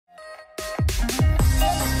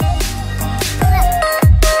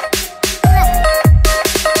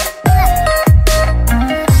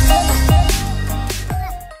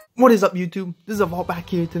What is up, YouTube? This is AVAULT back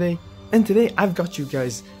here today, and today I've got you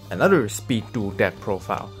guys another speed duel deck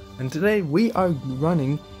profile. And today we are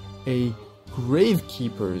running a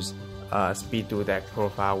Gravekeeper's speed duel deck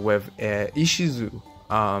profile with Ishizu,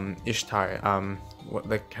 Ishtar,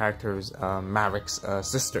 the character's Maverick's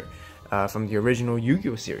sister from the original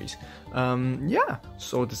Yu-Gi-Oh series. Yeah,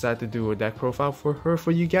 so decided to do a deck profile for her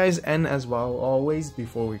for you guys, and as well, always,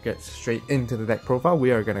 before we get straight into the deck profile,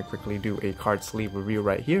 we are gonna quickly do a card sleeve review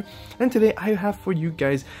right here. And today I have for you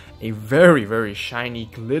guys a very shiny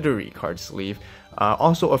glittery card sleeve,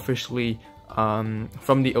 also officially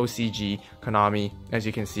from the OCG Konami. As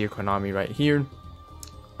you can see, a Konami right here.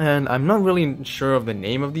 And I'm not really sure of the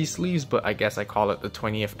name of these sleeves, but I guess I call it the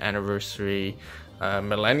 20th anniversary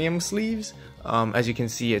Millennium sleeves. As you can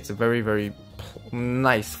see, it's a very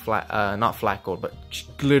nice flat, not flat gold, but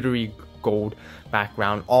glittery gold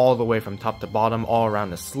background all the way from top to bottom, all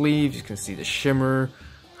around the sleeves. You can see the shimmer,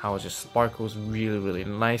 how it just sparkles really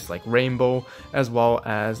nice, like rainbow, as well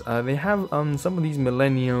as they have some of these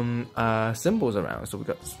millennium symbols around. So we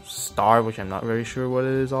got this star, which I'm not very sure what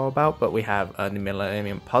it is all about, but we have the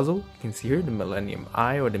millennium puzzle, you can see here the millennium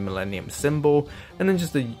eye or the millennium symbol, and then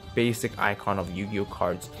just the basic icon of Yu-Gi-Oh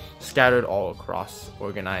cards scattered all across,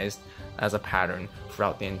 organized as a pattern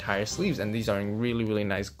throughout the entire sleeves. And these are in really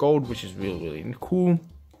nice gold, which is really cool.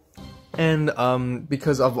 And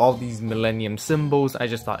because of all these millennium symbols, I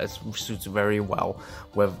just thought it suits very well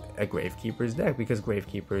with a Gravekeeper's deck, because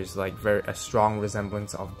Gravekeeper is like a strong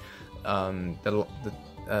resemblance of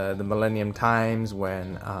the millennium times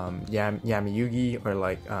when Yami Yugi, or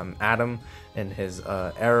like Adam in his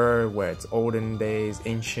era, where it's olden days,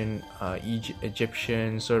 ancient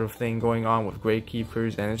Egyptian sort of thing going on with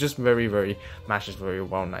Gravekeepers, and it just very matches very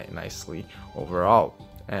well nicely overall.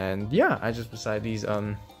 And yeah, I just decided these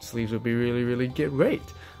sleeves would be really great.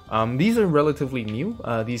 These are relatively new.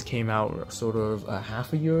 These came out sort of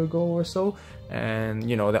half a year ago or so, and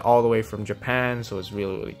you know, they're all the way from Japan, so it's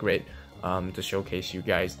really great to showcase you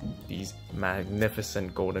guys these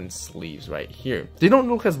magnificent golden sleeves right here. They don't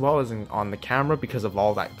look as well as on the camera because of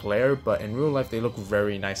all that glare, but in real life they look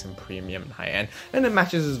very nice and premium and high-end, and it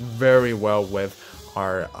matches very well with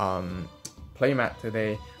our playmat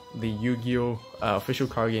today, the Yu-Gi-Oh! Official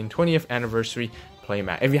card game 20th anniversary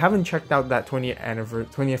playmat. If you haven't checked out that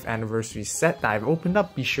 20th anniversary set that I've opened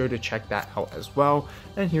up, be sure to check that out as well.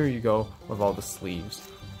 And here you go with all the sleeves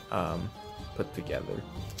put together.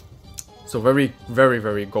 So very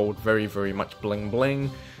gold, very much bling.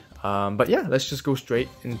 But yeah, let's just go straight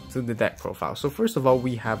into the deck profile. So first of all,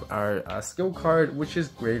 we have our skill card, which is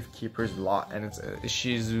Gravekeeper's Lot, and it's a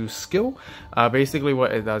Ishizu skill. Basically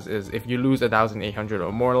what it does is, if you lose 1,800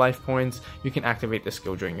 or more life points, you can activate the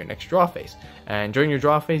skill during your next draw phase. And during your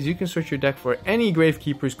draw phase, you can search your deck for any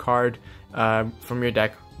Gravekeeper's card from your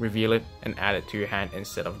deck, reveal it, and add it to your hand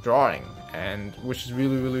instead of drawing, and which is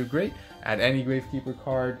really great. Add any Gravekeeper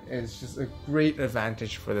card is just a great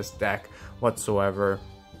advantage for this deck whatsoever.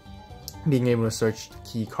 Being able to search the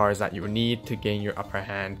key cards that you need to gain your upper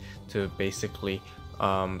hand, to basically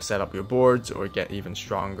set up your boards or get even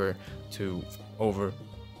stronger to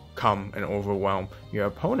overcome and overwhelm your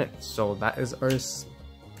opponent. So that is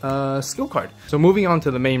our skill card. So moving on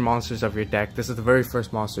to the main monsters of your deck, this is the very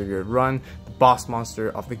first monster you run, the boss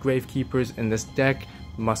monster of the Gravekeepers in this deck.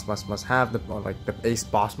 Must have the base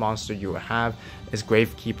boss monster you will have is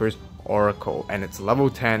Gravekeeper's Oracle, and it's level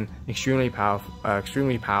 10, extremely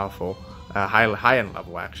powerful. High-end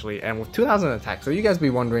level actually, and with 2,000 attack. So you guys be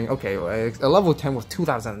wondering, okay, a level 10 with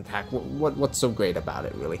 2,000 attack, what's so great about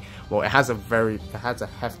it really? Well, it has a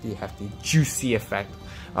hefty juicy effect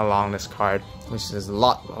along this card, which is a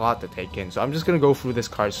lot to take in. So I'm just gonna go through this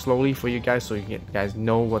card slowly for you guys, so you guys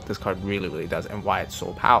know what this card really does and why it's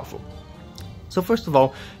so powerful. So first of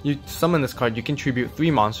all, you summon this card, you can tribute 3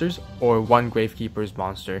 monsters or 1 Gravekeeper's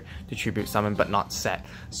monster to tribute summon, but not set.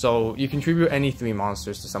 So you can tribute any 3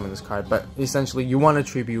 monsters to summon this card, but essentially you want to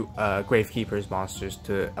tribute Gravekeeper's monsters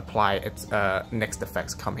to apply its next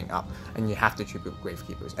effects coming up, and you have to tribute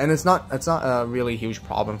Gravekeepers. And it's not a really huge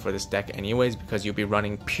problem for this deck anyways, because you'll be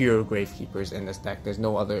running pure Gravekeepers in this deck. There's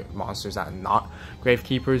no other monsters that are not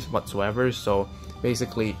Gravekeepers whatsoever, so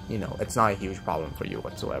basically, you know, it's not a huge problem for you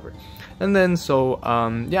whatsoever. And then so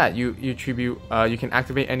yeah, you tribute, you can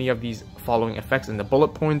activate any of these following effects in the bullet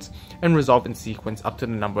points and resolve in sequence up to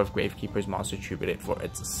the number of Gravekeeper's monster tributed for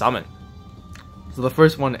its summon. So the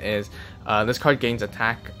first one is this card gains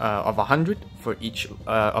attack of 100 for each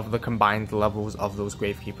of the combined levels of those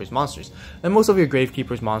Gravekeeper's monsters. And most of your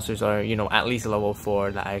Gravekeeper's monsters are, you know, at least level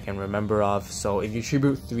 4 that I can remember of. So if you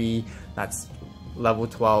tribute 3, that's level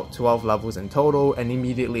 12 levels in total, and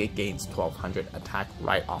immediately it gains 1200 attack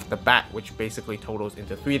right off the bat, which basically totals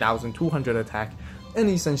into 3200 attack, and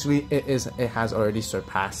essentially it has already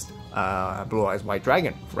surpassed Blue Eyes White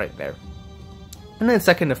Dragon right there. And then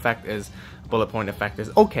second effect is bullet point effect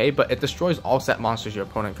is okay, but it destroys all set monsters your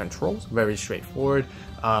opponent controls. Very straightforward.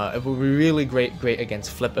 It will be really great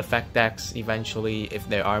against flip effect decks eventually if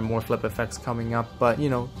there are more flip effects coming up, but you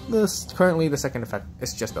know, currently the second effect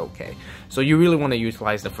is just okay. So you really want to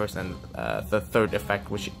utilize the first and the third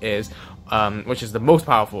effect, which is the most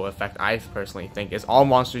powerful effect I personally think, is all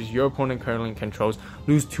monsters your opponent currently controls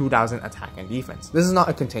lose 2000 attack and defense. This is not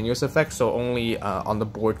a continuous effect, so only on the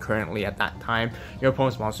board currently at that time your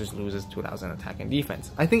opponent's monsters loses 2000 attack and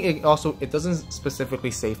defense. I think it doesn't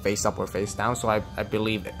specifically say face up or face down, so I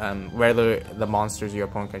believe whether the monsters your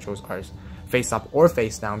opponent controls are face up or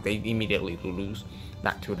face down, they immediately lose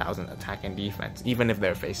that 2000 attack and defense, even if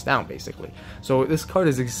they're face down basically. So this card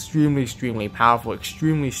is extremely powerful,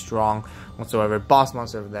 extremely strong whatsoever, boss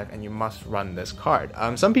monster of the deck, and you must run this card.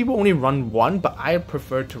 Some people only run one, but I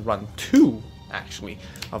prefer to run two actually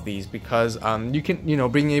of these, because you can, you know,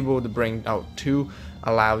 being able to bring out two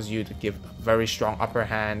allows you to give a very strong upper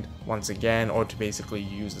hand once again, or to basically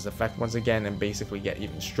use this effect once again and basically get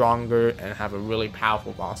even stronger and have a really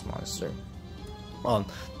powerful boss monster on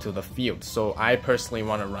to the field. So I personally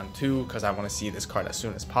want to run two because I want to see this card as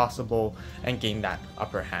soon as possible and gain that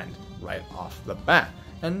upper hand right off the bat.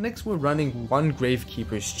 And next we're running one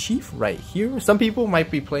Gravekeeper's Chief right here. Some people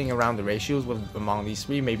might be playing around the ratios among these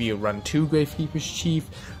three. Maybe you run two Gravekeeper's Chief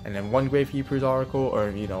and then one Gravekeeper's Oracle,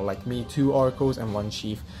 or you know, like me, two Oracles and one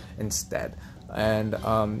Chief instead. And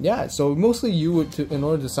yeah, so mostly you would, in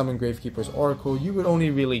order to summon Gravekeeper's Oracle, you would only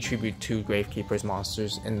really tribute two Gravekeeper's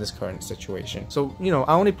monsters in this current situation. So, you know,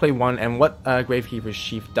 I only play one, and what Gravekeeper's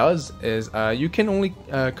Chief does is you can only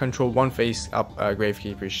control one face up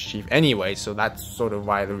Gravekeeper's Chief anyway, so that's sort of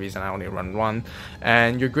why the reason I only run one.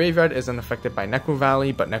 And your graveyard isn't affected by Necro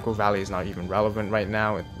Valley, but Necro Valley is not even relevant right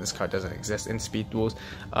now. This card doesn't exist in Speed Duels,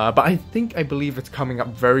 but I believe it's coming up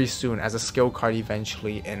very soon as a skill card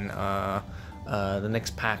eventually in the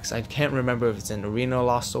next packs. I can't remember if it's in Arena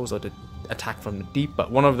Lost Souls or the Attack from the Deep, but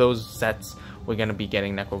one of those sets we're going to be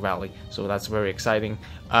getting Necro Valley, so that's very exciting.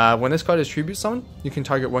 When this card is tribute summoned, you can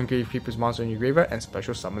target one Gravekeeper's monster in your graveyard and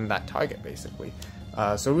special summon that target basically.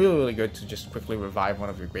 So really good to just quickly revive one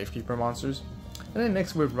of your Gravekeeper monsters. And then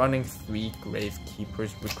next we're running three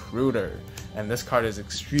Gravekeeper's Recruiter, and this card is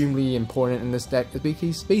extremely important in this deck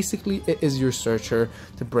because basically it is your searcher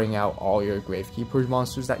to bring out all your Gravekeeper's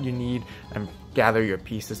monsters that you need and gather your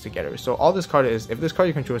pieces together. So all this card is, if this card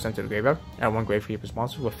you control is sent to the graveyard, add one Gravekeeper's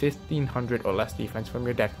monster with 1500 or less defense from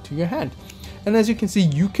your deck to your hand. And as you can see,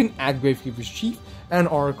 you can add Gravekeeper's Chief and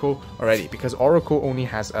Oracle already, because Oracle only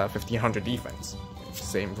has 1500 defense.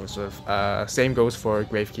 Same goes for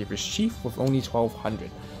Gravekeeper's Chief with only 1200.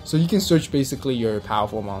 So you can search basically your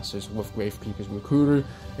powerful monsters with Gravekeeper's Recruiter.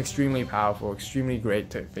 Extremely powerful, extremely great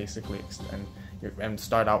to basically extend and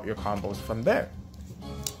start out your combos from there.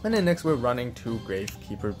 And then next we're running two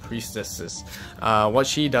Gravekeeper Priestesses. What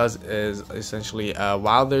she does is essentially,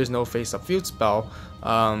 while there's no face-up field spell,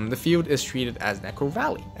 the field is treated as Necro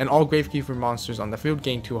Valley, and all Gravekeeper monsters on the field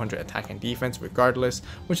gain 200 attack and defense regardless,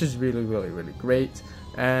 which is really great.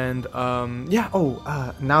 And yeah,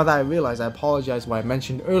 now that I realize, I apologize why I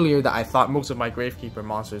mentioned earlier that I thought most of my Gravekeeper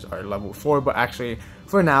monsters are level 4, but actually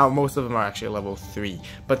for now most of them are actually level 3,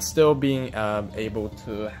 but still being able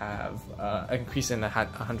to have increase in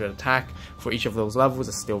 100 attack for each of those levels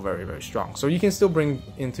is still very strong. So you can still bring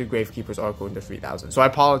into Gravekeeper's Oracle into 3000. So I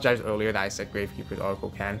apologize earlier that I said Gravekeeper's Oracle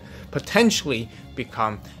can potentially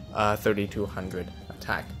become 3200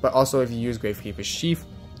 attack, but also if you use Gravekeeper's Chief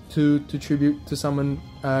to tribute to summon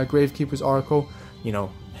Gravekeeper's Oracle, you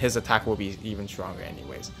know, his attack will be even stronger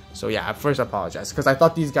anyways. So yeah, at first I apologize because I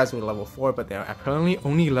thought these guys were level 4, but they're apparently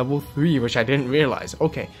only level 3, which I didn't realize.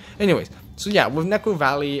 Okay, anyways, so yeah, with Necro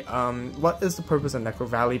Valley, what is the purpose of Necro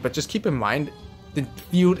Valley? But just keep in mind, the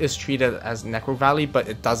field is treated as Necro Valley, but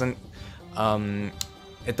it doesn't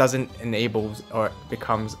enable or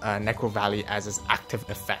becomes Necro Valley as its active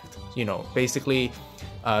effect. You know, basically,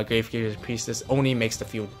 Gravekeeper's Priestess only makes the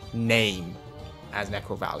field name as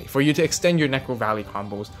Necro Valley for you to extend your Necro Valley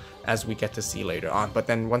combos, as we get to see later on. But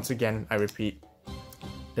then once again, I repeat,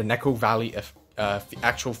 the Necro Valley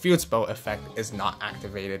actual field spell effect is not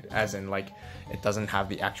activated, as in like it doesn't have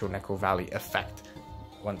the actual Necro Valley effect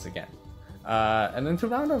once again. And then to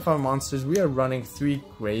round off our monsters, we are running 3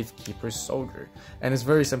 Gravekeeper Soldier, and it's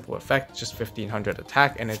very simple effect, just 1500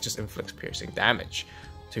 attack, and it just inflicts piercing damage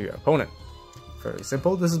to your opponent. fairly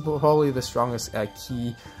simple. This is probably the strongest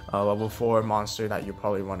key level 4 monster that you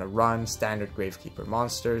probably want to run, standard Gravekeeper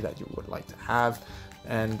monster that you would like to have,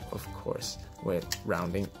 and of course with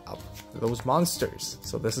rounding up those monsters.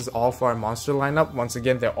 So this is all for our monster lineup. Once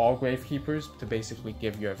again, they're all Gravekeepers to basically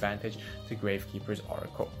give you advantage to Gravekeeper's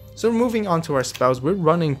Oracle. So moving on to our spells, we're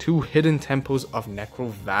running 2 Hidden Temples of Necro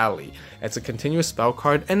Valley. It's a continuous spell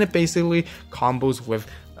card, and it basically combos with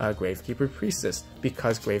Gravekeeper Priestess,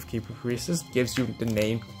 because Gravekeeper Priestess gives you the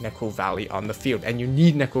name Necro Valley on the field, and you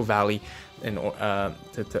need Necro Valley in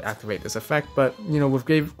to activate this effect. But you know, with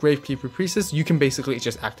Gravekeeper Priestess, you can basically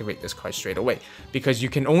just activate this card straight away, because you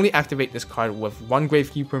can only activate this card with 1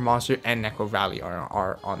 Gravekeeper monster and Necro Valley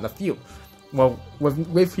are on the field. Well,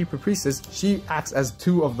 with Gravekeeper Priestess, she acts as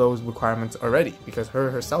 2 of those requirements already, because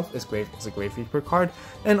herself is a Gravekeeper card,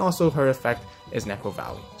 and also her effect is Necro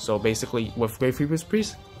Valley. So basically, with Gravekeeper's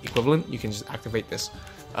Priest equivalent, you can just activate this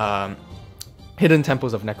Hidden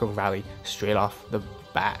Temples of Necro Valley straight off the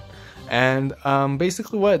bat. And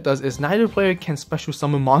basically what it does is neither player can special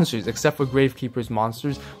summon monsters except for Gravekeeper's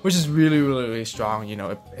monsters, which is really strong. You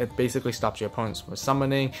know, it basically stops your opponents from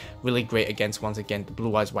summoning. Really great against, once again, the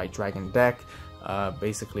Blue Eyes White Dragon deck.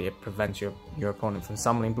 Basically it prevents your opponent from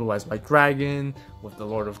summoning Blue Eyes White Dragon with the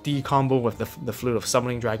Lord of D combo, with the Flute of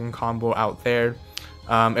Summoning Dragon combo out there.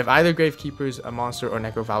 If either Gravekeeper's monster or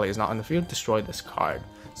Necro Valley is not on the field, destroy this card.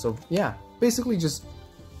 So yeah, basically just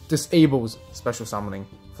disables special summoning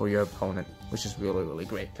for your opponent, which is really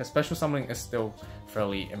great, because special summoning is still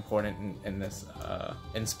fairly important in this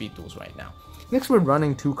in speed duels right now. Next, we're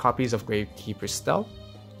running 2 copies of Gravekeeper's Stealth.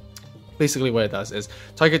 Basically what it does is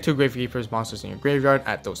target 2 Gravekeeper's monsters in your graveyard,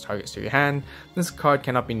 add those targets to your hand. This card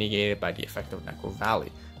cannot be negated by the effect of Necro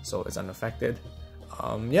Valley, so it's unaffected.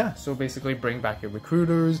 Yeah, so basically bring back your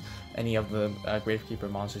recruiters, any of the Gravekeeper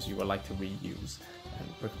monsters you would like to reuse,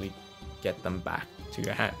 and quickly get them back to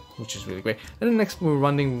your hand, which is really great. And then next we're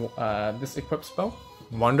running this equip spell,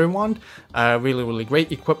 Wonder Wand. Really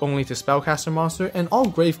great. Equip only to spellcaster monster, and all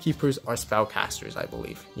Gravekeepers are spellcasters, I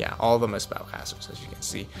believe. Yeah, all of them are spellcasters, as you can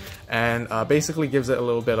see. And basically gives it a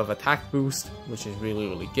little bit of attack boost, which is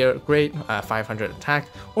really great. 500 attack,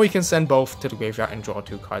 or you can send both to the graveyard and draw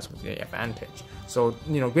 2 cards with the advantage. So,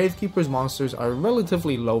 you know, Gravekeeper's monsters are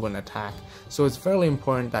relatively low in attack, so it's fairly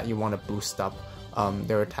important that you want to boost up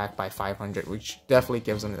their attack by 500, which definitely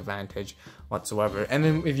gives them an advantage whatsoever. And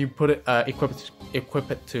then if you put it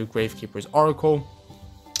equip it to Gravekeeper's Oracle,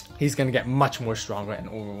 he's gonna get much more stronger and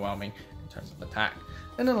overwhelming in terms of attack.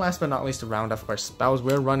 And then last but not least, to round off our spells,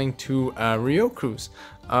 we're running 2 Ryokus.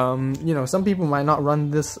 You know, some people might not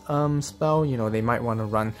run this spell. You know, they might want to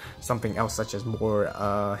run something else, such as more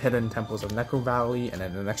Hidden Temples of Necro Valley, and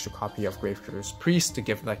then an extra copy of Gravekeeper's Priest to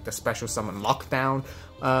give like the special summon lockdown.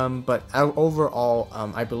 But overall,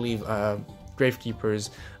 I believe Gravekeepers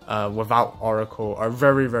without Oracle are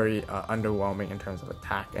very underwhelming in terms of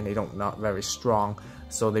attack, and they not very strong.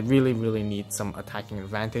 So they really need some attacking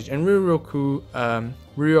advantage, and Ryoku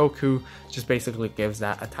just basically gives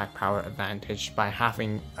that attack power advantage by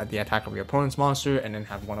halving the attack of your opponent's monster, and then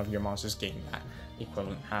have one of your monsters gain that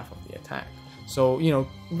equivalent half of the attack. So, you know,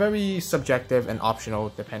 very subjective and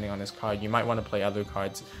optional depending on this card. You might want to play other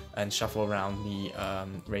cards and shuffle around the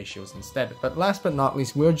ratios instead. But last but not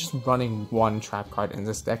least, we're just running 1 trap card in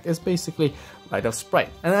this deck. It's basically Rite of Sprite.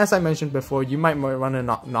 And as I mentioned before, you might want to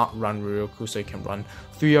not run Ryoku, so you can run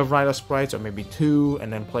 3 of Rite of Sprites, or maybe 2,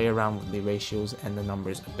 and then play around with the ratios and the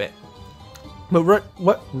numbers a bit. But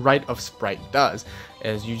what Rite of Sprite does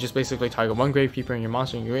is you just basically target 1 Gravekeeper in your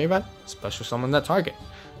monster in your graveyard, special summon that target.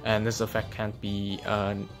 And this effect can't be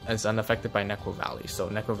is unaffected by Necro Valley, so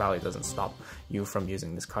Necro Valley doesn't stop you from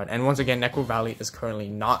using this card. And once again, Necro Valley is currently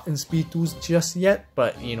not in speed duels just yet,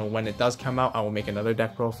 but you know, when it does come out, I will make another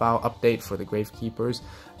deck profile update for the Gravekeepers.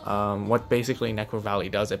 What basically Necro Valley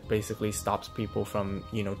does, it basically stops people from,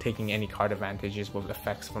 you know, taking any card advantages with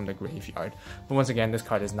effects from the graveyard. But once again, this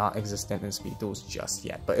card is not existent in speed duels just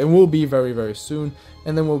yet, but it will be very soon,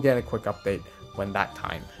 and then we'll get a quick update when that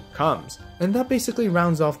time comes. And that basically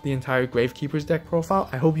rounds off the entire Gravekeepers deck profile.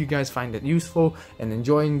 I hope you guys find it useful and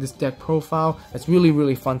enjoying this deck profile. It's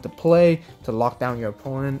really fun to play, to lock down your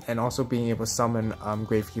opponent, and also being able to summon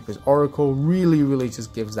Gravekeeper's Oracle really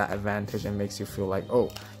just gives that advantage and makes you feel like, oh,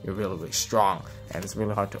 you're really strong, and it's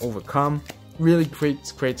really hard to overcome. Really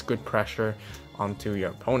creates good pressure onto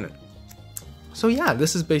your opponent. So yeah,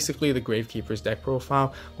 this is basically the Gravekeeper's deck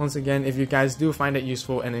profile. Once again, if you guys do find it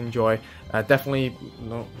useful and enjoy, definitely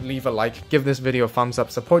leave a like, give this video a thumbs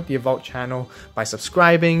up, support the AVAULT channel by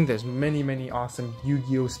subscribing. There's many awesome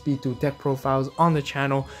Yu-Gi-Oh! Speed Duel deck profiles on the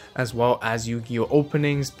channel, as well as Yu-Gi-Oh!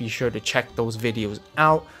 Openings. Be sure to check those videos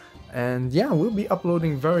out. And yeah, we'll be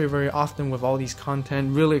uploading very often with all these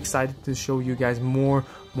content. Really excited to show you guys more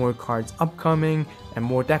cards upcoming and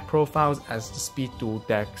more deck profiles as the Speed Duel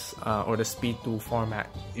decks or the Speed Duel format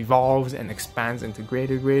evolves and expands into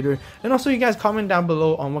greater. And also, you guys comment down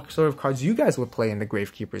below on what sort of cards you guys would play in the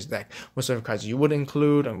Gravekeeper's deck, what sort of cards you would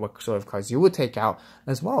include, and what sort of cards you would take out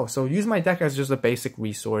as well. So use my deck as just a basic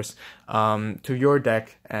resource to your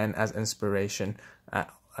deck and as inspiration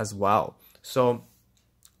as well. So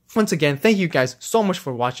once again, thank you guys so much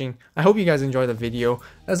for watching. I hope you guys enjoyed the video.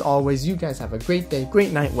 As always, you guys have a great day,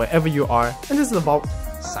 great night, wherever you are. And this is AVAULT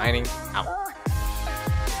signing out.